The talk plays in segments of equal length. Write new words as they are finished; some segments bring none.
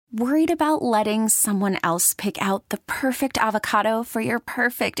Worried about letting someone else pick out the perfect avocado for your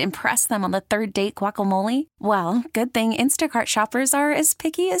perfect impress them on the third date guacamole? Well, good thing Instacart shoppers are as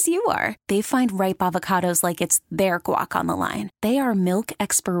picky as you are. They find ripe avocados like it's their guac on the line. They are milk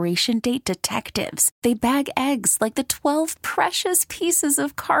expiration date detectives. They bag eggs like the 12 precious pieces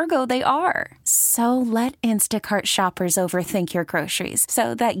of cargo they are. So let Instacart shoppers overthink your groceries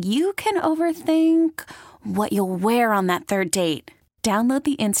so that you can overthink what you'll wear on that third date. Download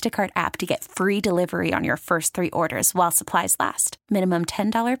the Instacart app to get free delivery on your first 3 orders while supplies last. Minimum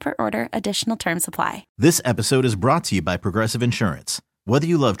 $10 per order. Additional terms apply. This episode is brought to you by Progressive Insurance. Whether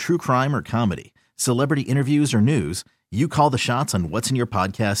you love true crime or comedy, celebrity interviews or news, you call the shots on what's in your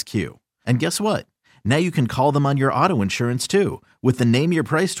podcast queue. And guess what? Now you can call them on your auto insurance too with the Name Your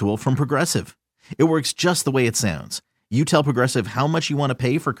Price tool from Progressive. It works just the way it sounds. You tell Progressive how much you want to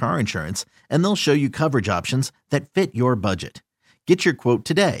pay for car insurance, and they'll show you coverage options that fit your budget. Get your quote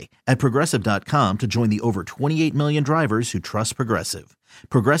today at Progressive.com to join the over 28 million drivers who trust Progressive.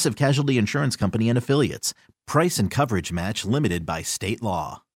 Progressive Casualty Insurance Company and Affiliates. Price and coverage match limited by state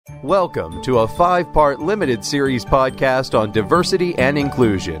law. Welcome to a 5-part limited series podcast on diversity and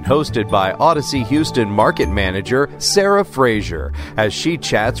inclusion, hosted by Odyssey Houston Market Manager Sarah Frazier, as she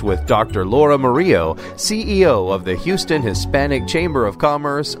chats with Dr. Laura Murillo, CEO of the Houston Hispanic Chamber of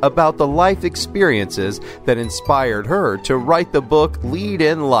Commerce, about the life experiences that inspired her to write the book Lead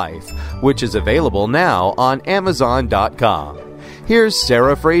in Life, which is available now on Amazon.com. Here's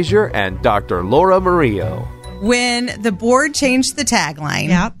Sarah Frazier and Dr. Laura Murillo. When the board changed the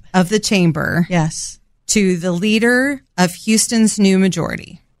tagline of the chamber to the leader of Houston's new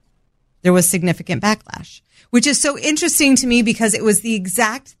majority, there was significant backlash, which is so interesting to me because it was the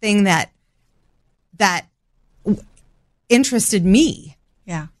exact thing that interested me.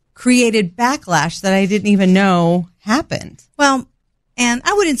 Yeah. Created backlash that I didn't even know happened. Well, and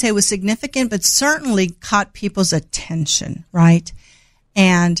I wouldn't say it was significant, but certainly caught people's attention, right?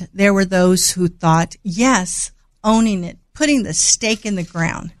 And there were those who thought, yes, owning it, putting the stake in the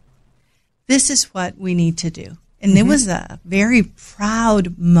ground. This is what we need to do. And it was a very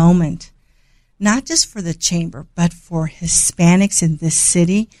proud moment, not just for the chamber, but for Hispanics in this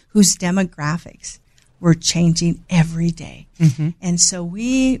city whose demographics were changing every day. And so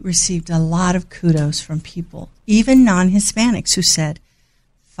we received a lot of kudos from people, even non-Hispanics, who said,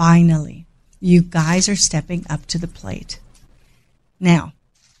 finally, you guys are stepping up to the plate. Now,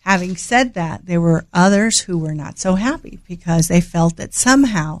 having said that, there were others who were not so happy because they felt that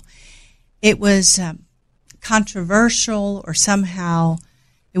somehow it was controversial or somehow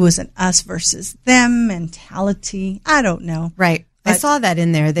it was an us versus them mentality. I don't know. Right. I saw that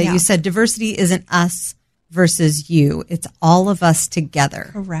in there that you said diversity isn't us versus you. It's all of us together.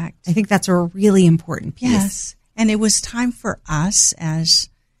 Correct. I think that's a really important piece. Yes. And it was time for us as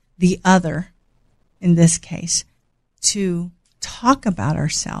the other, in this case, to talk about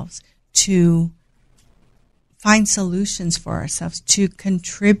ourselves, to find solutions for ourselves, to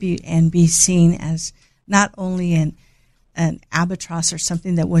contribute and be seen as not only an albatross or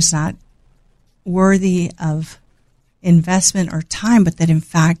something that was not worthy of investment or time, but that in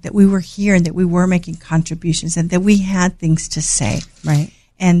fact that we were here and that we were making contributions and that we had things to say. Right.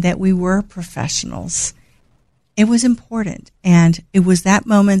 And that we were professionals. It was important. And it was that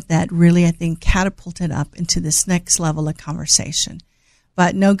moment that really, I think, catapulted up into this next level of conversation.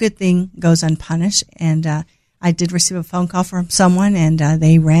 But no good thing goes unpunished. And I did receive a phone call from someone, and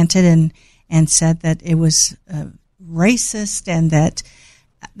they ranted and said that it was racist and that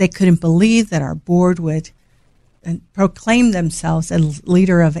they couldn't believe that our board would proclaim themselves a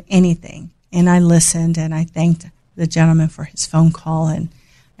leader of anything. And I listened, and I thanked the gentleman for his phone call, and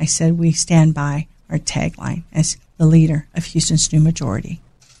I said we stand by our tagline as the leader of Houston's new majority.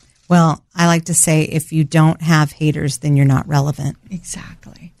 Well, I like to say if you don't have haters, then you're not relevant.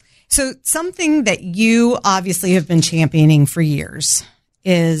 Exactly. So something that you obviously have been championing for years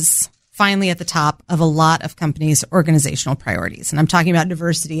is finally at the top of a lot of companies' organizational priorities. And I'm talking about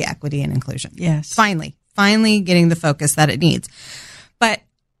diversity, equity, and inclusion. Yes. Finally getting the focus that it needs. But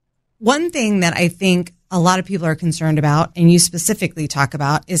one thing that I think a lot of people are concerned about, and you specifically talk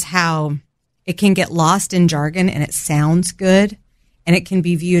about, is how it can get lost in jargon and it sounds good and it can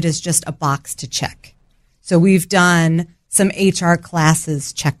be viewed as just a box to check. So we've done some HR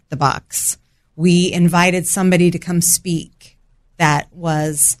classes, check the box. We invited somebody to come speak that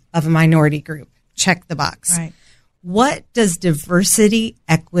was of a minority group, check the box. Right. What does diversity,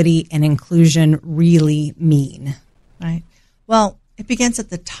 equity, and inclusion really mean? Right. Well, it begins at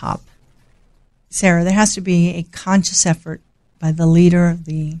the top. Sarah, there has to be a conscious effort by the leader of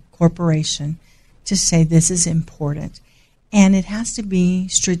the corporation to say this is important. And it has to be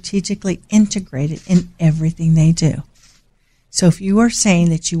strategically integrated in everything they do. So if you are saying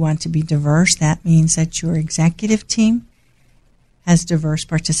that you want to be diverse, that means that your executive team has diverse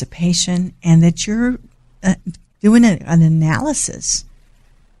participation and that you're doing an analysis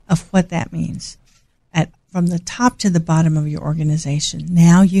of what that means from the top to the bottom of your organization.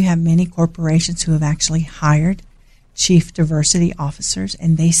 Now you have many corporations who have actually hired chief diversity officers,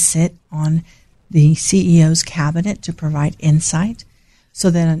 and they sit on the CEO's cabinet to provide insight so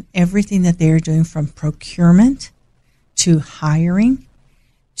that on everything that they're doing, from procurement to hiring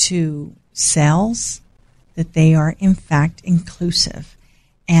to sales, that they are in fact inclusive,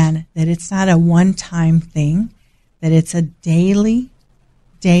 and that it's not a one-time thing, that it's a daily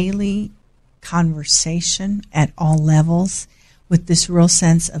conversation at all levels with this real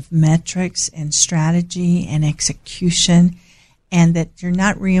sense of metrics and strategy and execution, and that you're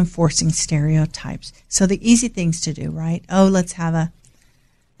not reinforcing stereotypes. So the easy things to do, right? Oh, let's have a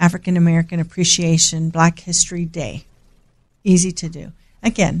African American Appreciation Black History Day. Easy to do.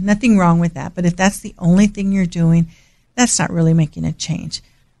 Again, nothing wrong with that, but if that's the only thing you're doing, that's not really making a change.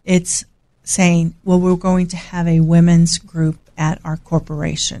 It's saying, well, we're going to have a women's group at our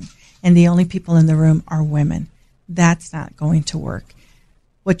corporation, and the only people in the room are women. That's not going to work.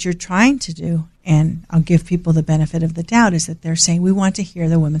 What you're trying to do, and I'll give people the benefit of the doubt, is that they're saying we want to hear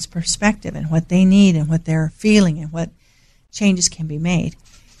the women's perspective and what they need and what they're feeling and what changes can be made.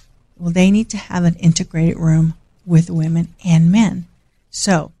 Well, they need to have an integrated room with women and men.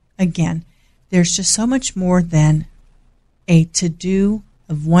 So, again, there's just so much more than a to-do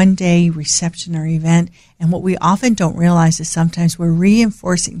of one-day reception or event. And what we often don't realize is sometimes we're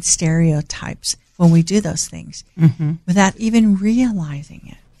reinforcing stereotypes when we do those things without even realizing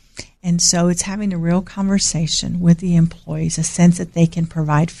it. And so it's having a real conversation with the employees, a sense that they can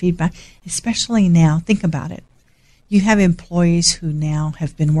provide feedback, especially now. Think about it. You have employees who now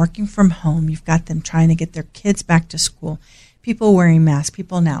have been working from home. You've got them trying to get their kids back to school. People wearing masks,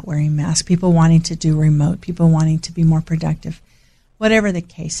 people not wearing masks, people wanting to do remote, people wanting to be more productive. Whatever the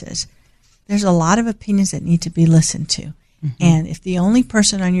case is, there's a lot of opinions that need to be listened to. And if the only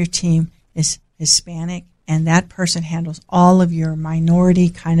person on your team is Hispanic and that person handles all of your minority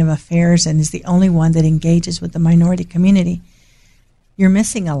kind of affairs and is the only one that engages with the minority community, you're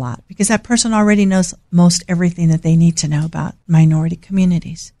missing a lot, because that person already knows most everything that they need to know about minority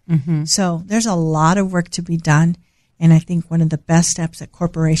communities. So there's a lot of work to be done. And I think one of the best steps that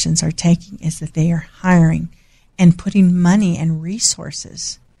corporations are taking is that they are hiring and putting money and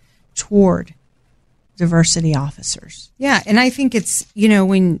resources toward diversity officers. Yeah, and I think it's,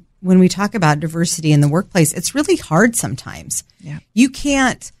 when we talk about diversity in the workplace, it's really hard sometimes. Yeah. You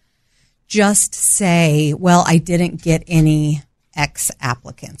can't just say, well, I didn't get any X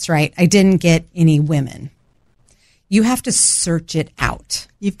applicants, right? I didn't get any women. You have to search it out.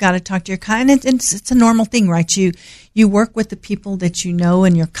 You've got to talk to your client. It's a normal thing, right? You work with the people that you know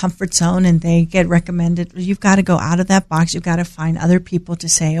in your comfort zone, and they get recommended. You've got to go out of that box. You've got to find other people to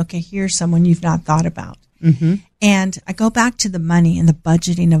say, okay, here's someone you've not thought about. And I go back to the money and the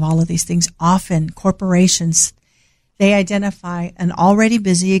budgeting of all of these things. Often corporations, they identify an already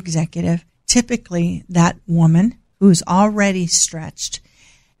busy executive, typically that woman who's already stretched.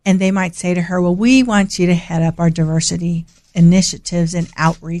 And they might say to her, well, we want you to head up our diversity initiatives and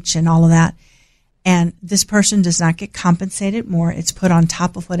outreach and all of that. And this person does not get compensated more. It's put on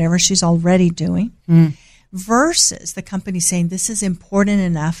top of whatever she's already doing. Versus the company saying, this is important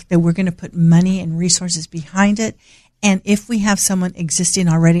enough that we're going to put money and resources behind it. And if we have someone existing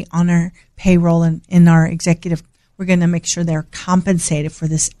already on our payroll and in our executive, we're going to make sure they're compensated for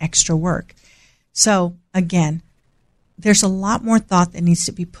this extra work. So again, there's a lot more thought that needs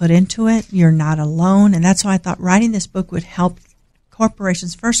to be put into it. You're not alone. And that's why I thought writing this book would help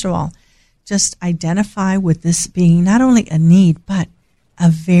corporations, first of all, just identify with this being not only a need, but a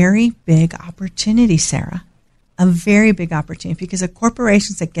very big opportunity, Sarah. A very big opportunity, because the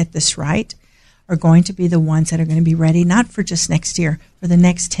corporations that get this right are going to be the ones that are going to be ready, not for just next year, for the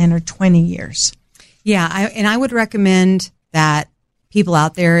next 10 or 20 years. Yeah, I would recommend that people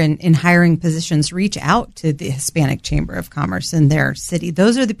out there in hiring positions reach out to the Hispanic Chamber of Commerce in their city.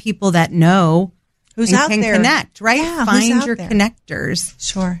 Those are the people that know who's out can there. Connect, right? Yeah, find your connectors.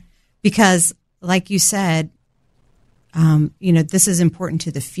 Sure. Because like you said, this is important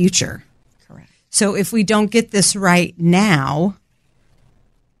to the future. Correct. So if we don't get this right now,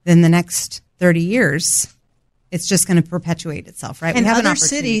 then the next 30 years, it's just going to perpetuate itself, right? And we have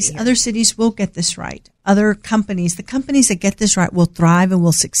other cities will get this right. Other companies, the companies that get this right will thrive and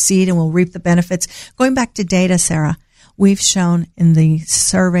will succeed and will reap the benefits. Going back to data, Sarah, we've shown in the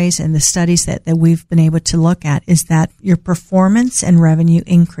surveys and the studies that we've been able to look at is that your performance and revenue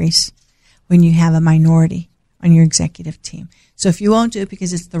increase when you have a minority on your executive team. So if you won't do it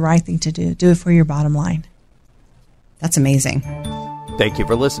because it's the right thing to do it for your bottom line. That's amazing. Thank you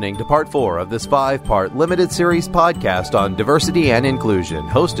for listening to part 4 of this 5-part limited series podcast on diversity and inclusion,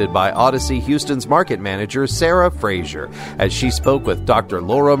 hosted by Odyssey Houston's market manager, Sarah Frazier, as she spoke with Dr.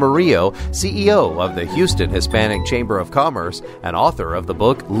 Laura Murillo, CEO of the Houston Hispanic Chamber of Commerce and author of the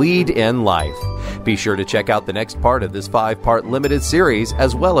book Lead in Life. Be sure to check out the next part of this 5-part limited series,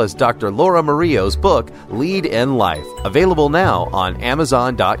 as well as Dr. Laura Murillo's book Lead in Life, available now on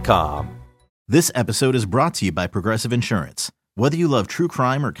Amazon.com. This episode is brought to you by Progressive Insurance. Whether you love true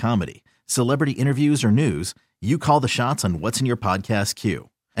crime or comedy, celebrity interviews or news, you call the shots on what's in your podcast queue.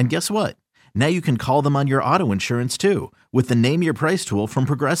 And guess what? Now you can call them on your auto insurance too with the Name Your Price tool from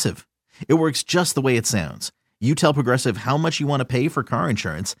Progressive. It works just the way it sounds. You tell Progressive how much you want to pay for car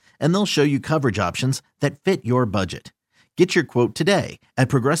insurance, and they'll show you coverage options that fit your budget. Get your quote today at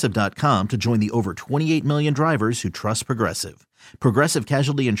Progressive.com to join the over 28 million drivers who trust Progressive. Progressive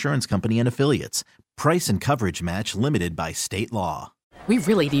Casualty Insurance Company and Affiliates. Price and coverage match limited by state law. We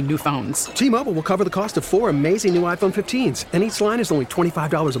really need new phones. T-Mobile will cover the cost of 4 amazing new iPhone 15s, and each line is only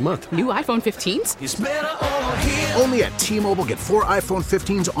 $25 a month. New iPhone 15s? It's better over here. Only at T-Mobile, get 4 iPhone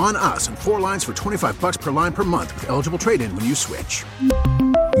 15s on us and 4 lines for $25 per line per month with eligible trade-in when you switch.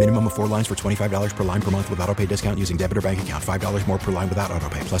 Minimum of 4 lines for $25 per line per month with autopay discount using debit or bank account. $5 more per line without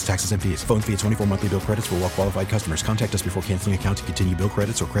autopay, plus taxes and fees. Phone fee at 24 monthly bill credits for well-qualified customers. Contact us before canceling account to continue bill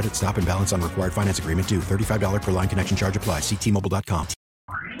credits or credit stop and balance on required finance agreement due. $35 per line connection charge applies. See T-Mobile.com.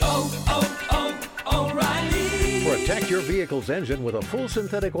 O'Reilly. Protect your vehicle's engine with a full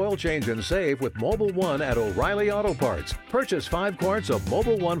synthetic oil change and save with Mobil 1 at O'Reilly Auto Parts. Purchase 5 quarts of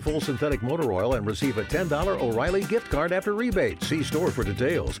Mobil 1 full synthetic motor oil and receive a $10 O'Reilly gift card after rebate. See store for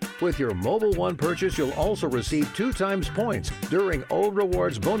details. With your Mobil 1 purchase, you'll also receive 2 times points during Old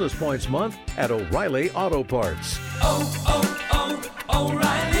Rewards Bonus Points Month at O'Reilly Auto Parts.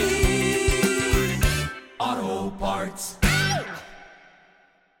 O'Reilly